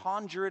able to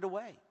conjure it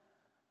away.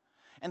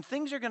 And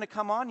things are going to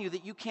come on you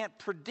that you can't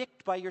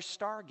predict by your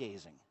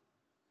stargazing.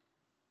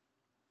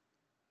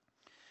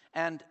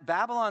 And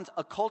Babylon's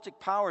occultic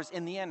powers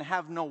in the end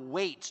have no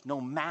weight,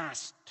 no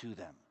mass to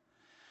them.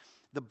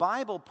 The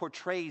Bible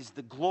portrays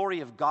the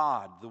glory of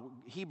God. The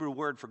Hebrew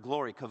word for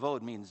glory,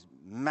 kavod, means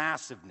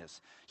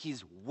massiveness.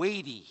 He's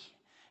weighty,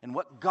 and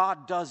what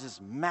God does is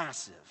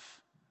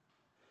massive.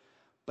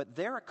 But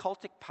their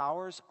occultic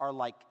powers are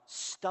like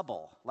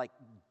stubble, like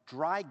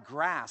dry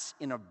grass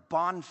in a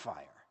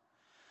bonfire.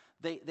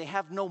 They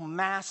have no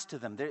mass to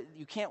them.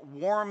 You can't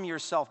warm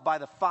yourself by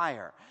the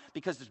fire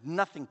because there's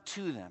nothing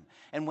to them.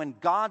 And when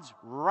God's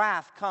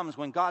wrath comes,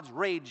 when God's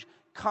rage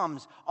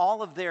comes,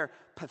 all of their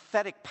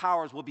pathetic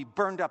powers will be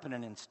burned up in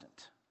an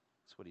instant.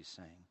 That's what he's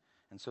saying.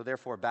 And so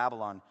therefore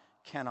Babylon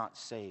cannot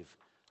save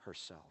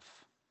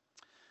herself.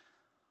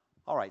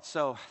 All right,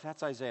 so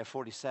that's Isaiah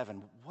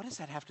 47. What does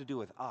that have to do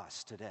with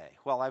us today?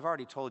 Well, I've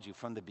already told you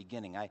from the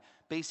beginning. I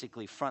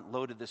basically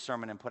front-loaded the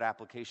sermon and put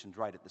applications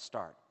right at the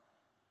start.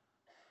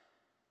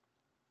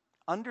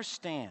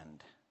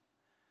 Understand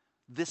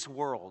this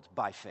world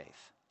by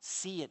faith.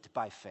 See it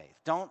by faith.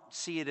 Don't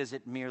see it as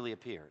it merely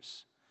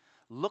appears.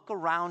 Look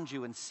around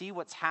you and see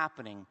what's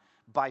happening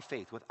by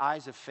faith, with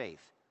eyes of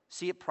faith.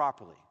 See it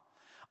properly.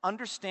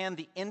 Understand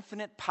the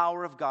infinite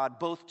power of God,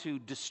 both to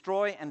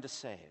destroy and to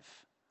save.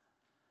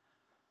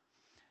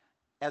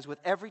 As with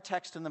every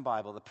text in the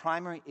Bible, the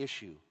primary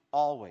issue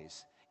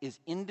always is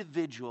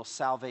individual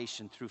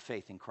salvation through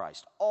faith in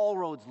Christ. All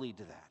roads lead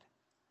to that.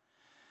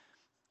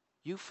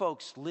 You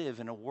folks live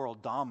in a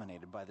world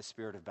dominated by the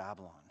spirit of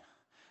Babylon.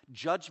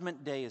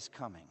 Judgment day is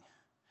coming.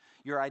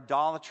 Your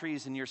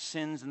idolatries and your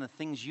sins and the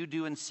things you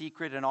do in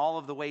secret and all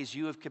of the ways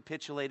you have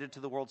capitulated to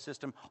the world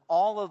system,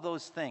 all of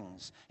those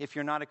things, if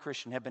you're not a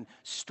Christian, have been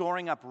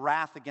storing up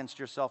wrath against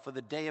yourself for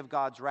the day of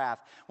God's wrath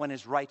when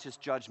his righteous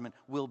judgment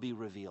will be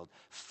revealed.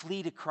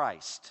 Flee to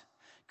Christ.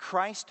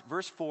 Christ,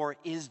 verse 4,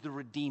 is the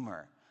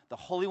Redeemer. The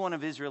Holy One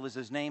of Israel is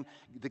his name.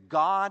 The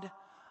God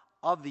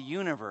of the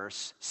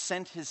universe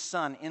sent his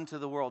Son into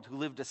the world, who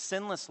lived a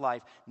sinless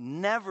life,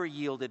 never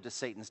yielded to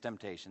Satan's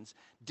temptations,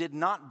 did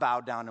not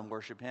bow down and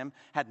worship him,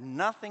 had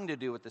nothing to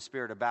do with the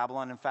spirit of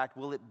Babylon. In fact,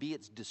 will it be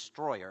its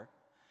destroyer,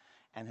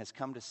 and has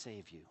come to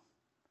save you.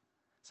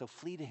 So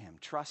flee to him,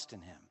 trust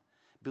in him,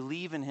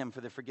 believe in him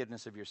for the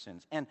forgiveness of your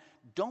sins. And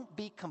don't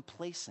be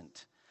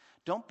complacent.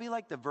 Don't be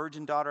like the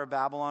virgin daughter of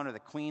Babylon or the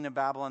queen of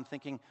Babylon,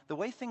 thinking the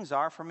way things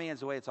are for me is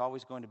the way it's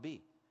always going to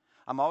be.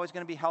 I'm always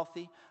going to be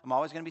healthy. I'm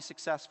always going to be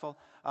successful.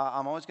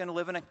 I'm always going to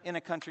live in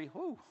a country.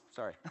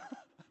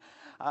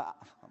 A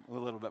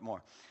little bit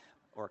more.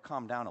 Or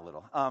calm down a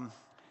little.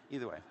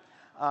 Either way.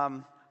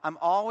 I'm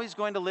always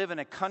going to live in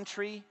a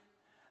country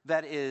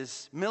that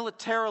is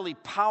militarily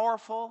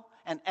powerful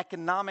and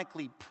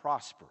economically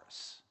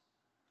prosperous.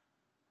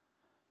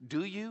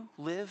 Do you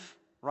live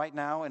right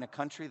now in a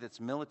country that's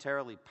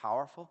militarily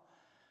powerful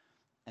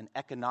and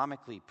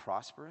economically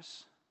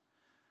prosperous?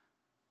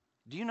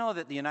 Do you know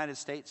that the United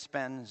States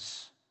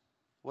spends,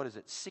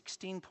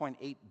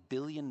 $16.8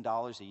 billion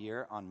a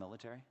year on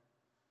military?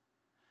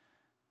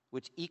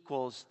 Which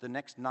equals the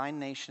next 9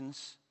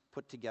 nations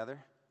put together.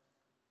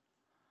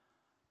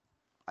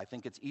 I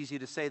think it's easy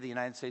to say the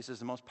United States is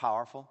the most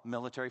powerful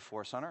military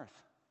force on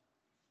earth.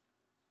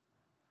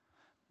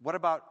 What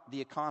about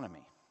the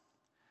economy?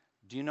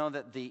 Do you know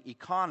that the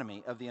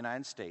economy of the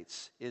United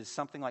States is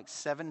something like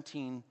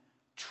 $17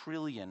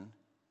 trillion?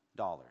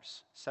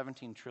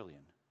 17 trillion.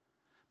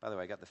 By the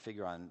way, I got the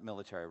figure on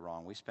military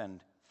wrong. We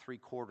spend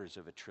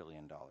 $750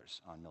 billion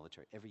on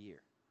military every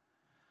year.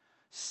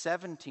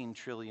 17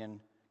 trillion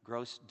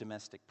gross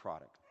domestic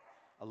product.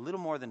 A little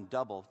more than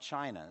double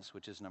China's,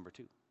 which is number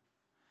 2.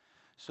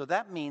 So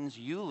that means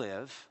you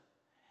live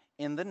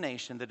in the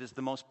nation that is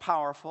the most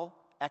powerful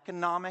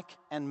economic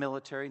and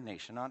military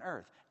nation on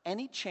earth.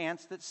 Any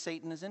chance that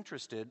Satan is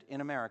interested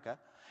in America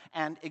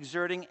and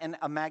exerting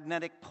a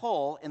magnetic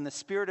pull in the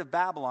spirit of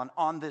Babylon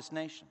on this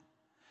nation.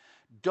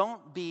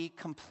 Don't be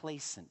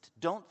complacent.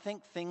 Don't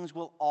think things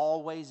will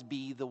always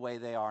be the way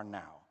they are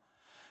now.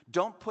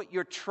 Don't put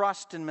your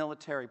trust in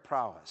military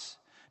prowess.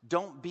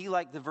 Don't be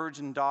like the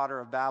virgin daughter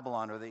of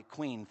Babylon or the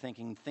queen,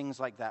 thinking things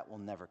like that will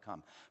never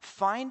come.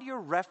 Find your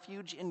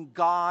refuge in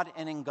God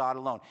and in God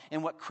alone,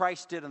 in what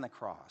Christ did on the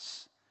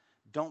cross.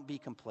 Don't be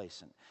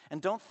complacent.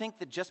 And don't think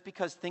that just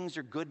because things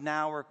are good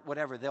now or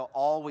whatever, they'll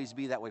always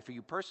be that way for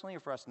you personally or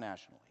for us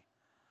nationally.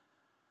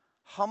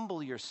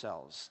 Humble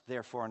yourselves,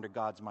 therefore, under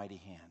God's mighty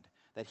hand,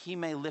 that he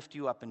may lift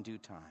you up in due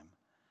time.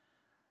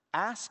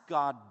 Ask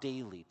God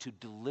daily to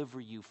deliver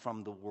you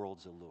from the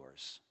world's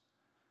allures.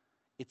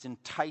 It's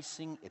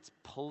enticing, it's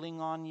pulling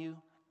on you.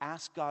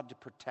 Ask God to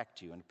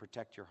protect you and to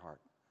protect your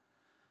heart.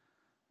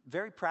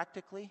 Very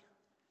practically,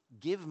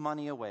 give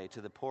money away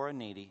to the poor and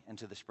needy and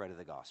to the spread of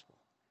the gospel.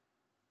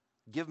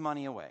 Give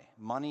money away.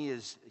 Money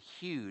is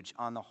huge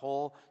on the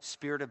whole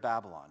spirit of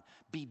Babylon.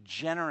 Be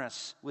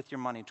generous with your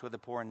money toward the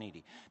poor and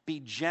needy. Be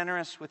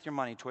generous with your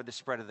money toward the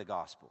spread of the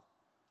gospel.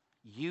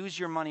 Use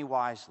your money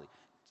wisely.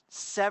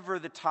 Sever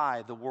the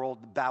tie the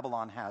world,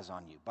 Babylon, has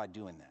on you by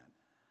doing that.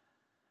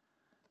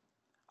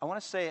 I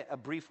want to say a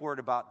brief word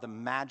about the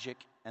magic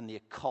and the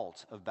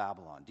occult of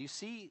Babylon. Do you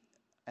see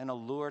an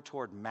allure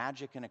toward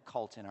magic and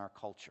occult in our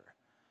culture?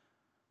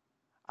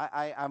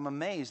 I'm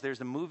amazed.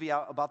 There's a movie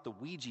out about the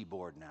Ouija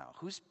board now.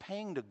 Who's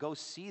paying to go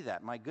see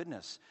that? My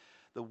goodness.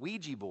 The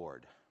Ouija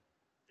board.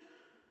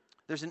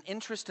 There's an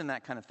interest in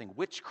that kind of thing.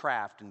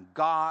 Witchcraft and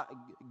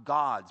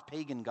gods,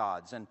 pagan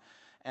gods,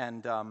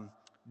 and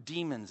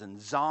demons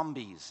and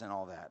zombies and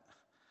all that.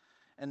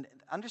 And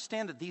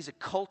understand that these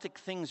occultic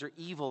things are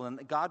evil and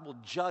that God will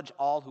judge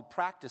all who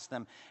practice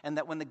them. And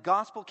that when the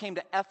gospel came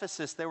to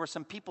Ephesus, there were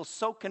some people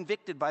so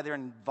convicted by their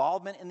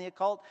involvement in the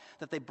occult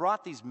that they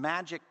brought these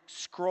magic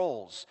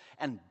scrolls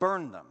and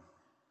burned them.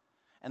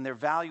 And their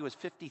value was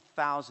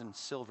 50,000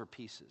 silver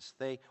pieces.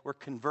 They were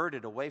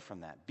converted away from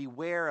that.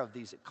 Beware of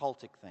these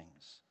occultic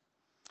things.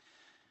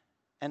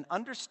 And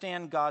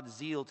understand God's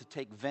zeal to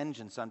take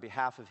vengeance on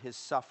behalf of his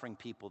suffering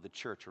people, the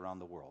church around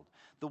the world.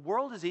 The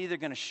world is either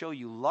going to show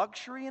you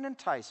luxury and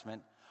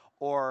enticement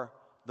or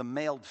the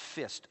mailed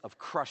fist of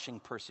crushing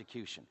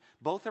persecution.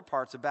 Both are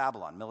parts of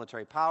Babylon,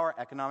 military power,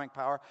 economic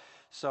power.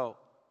 So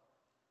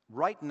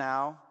right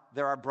now,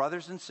 there are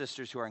brothers and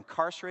sisters who are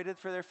incarcerated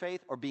for their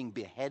faith or being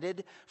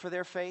beheaded for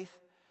their faith,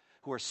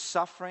 who are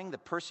suffering. The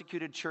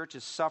persecuted church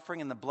is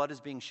suffering and the blood is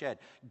being shed.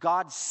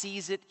 God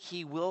sees it.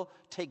 He will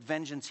take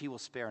vengeance. He will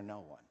spare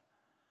no one.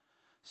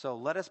 So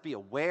let us be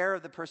aware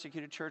of the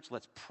persecuted church.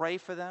 Let's pray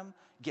for them.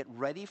 Get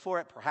ready for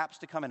it, perhaps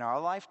to come in our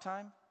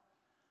lifetime.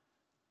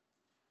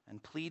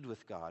 And plead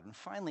with God. And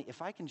finally,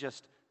 if I can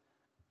just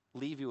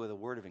leave you with a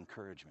word of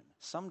encouragement.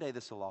 Someday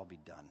this will all be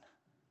done.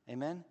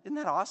 Amen? Isn't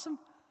that awesome?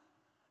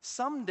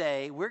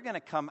 Someday we're going to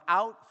come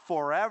out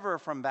forever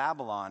from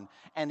Babylon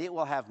and it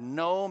will have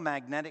no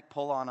magnetic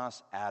pull on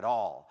us at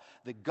all.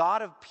 The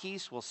God of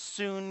peace will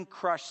soon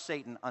crush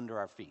Satan under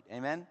our feet.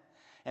 Amen?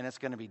 And it's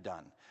going to be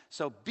done.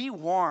 So be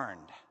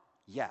warned,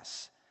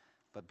 yes,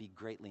 but be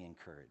greatly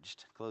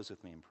encouraged. Close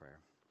with me in prayer.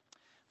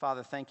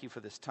 Father, thank you for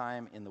this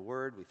time in the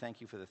Word. We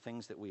thank you for the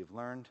things that we have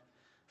learned.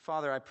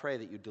 Father, I pray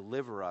that you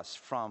deliver us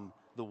from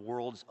the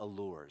world's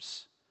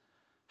allures.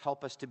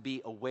 Help us to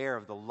be aware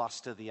of the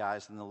lust of the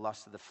eyes and the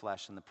lust of the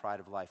flesh and the pride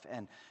of life.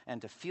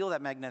 And to feel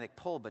that magnetic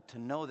pull, but to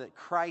know that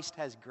Christ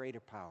has greater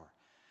power.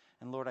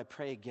 And Lord, I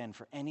pray again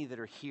for any that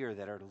are here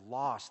that are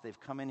lost. They've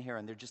come in here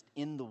and they're just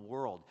in the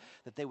world.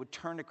 That they would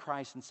turn to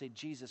Christ and say,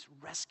 Jesus,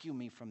 rescue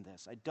me from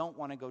this. I don't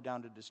want to go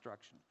down to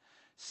destruction.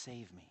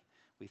 Save me.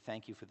 We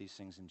thank you for these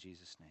things in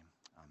Jesus' name.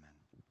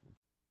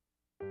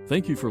 Amen.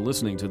 Thank you for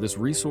listening to this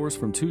resource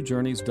from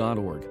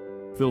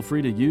twojourneys.org. Feel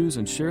free to use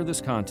and share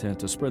this content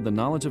to spread the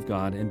knowledge of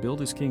God and build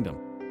His kingdom.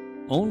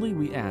 Only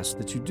we ask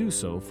that you do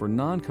so for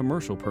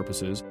non-commercial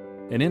purposes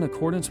and in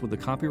accordance with the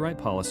copyright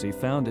policy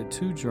found at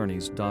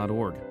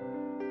twojourneys.org.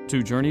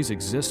 Two Journeys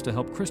exists to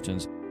help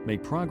Christians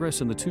make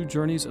progress in the two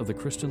journeys of the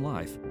Christian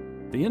life,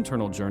 the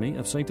internal journey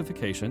of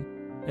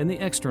sanctification and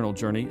the external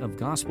journey of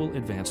gospel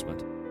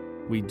advancement.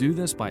 We do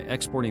this by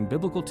exporting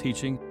biblical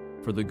teaching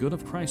for the good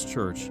of Christ's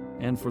church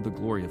and for the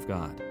glory of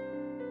God.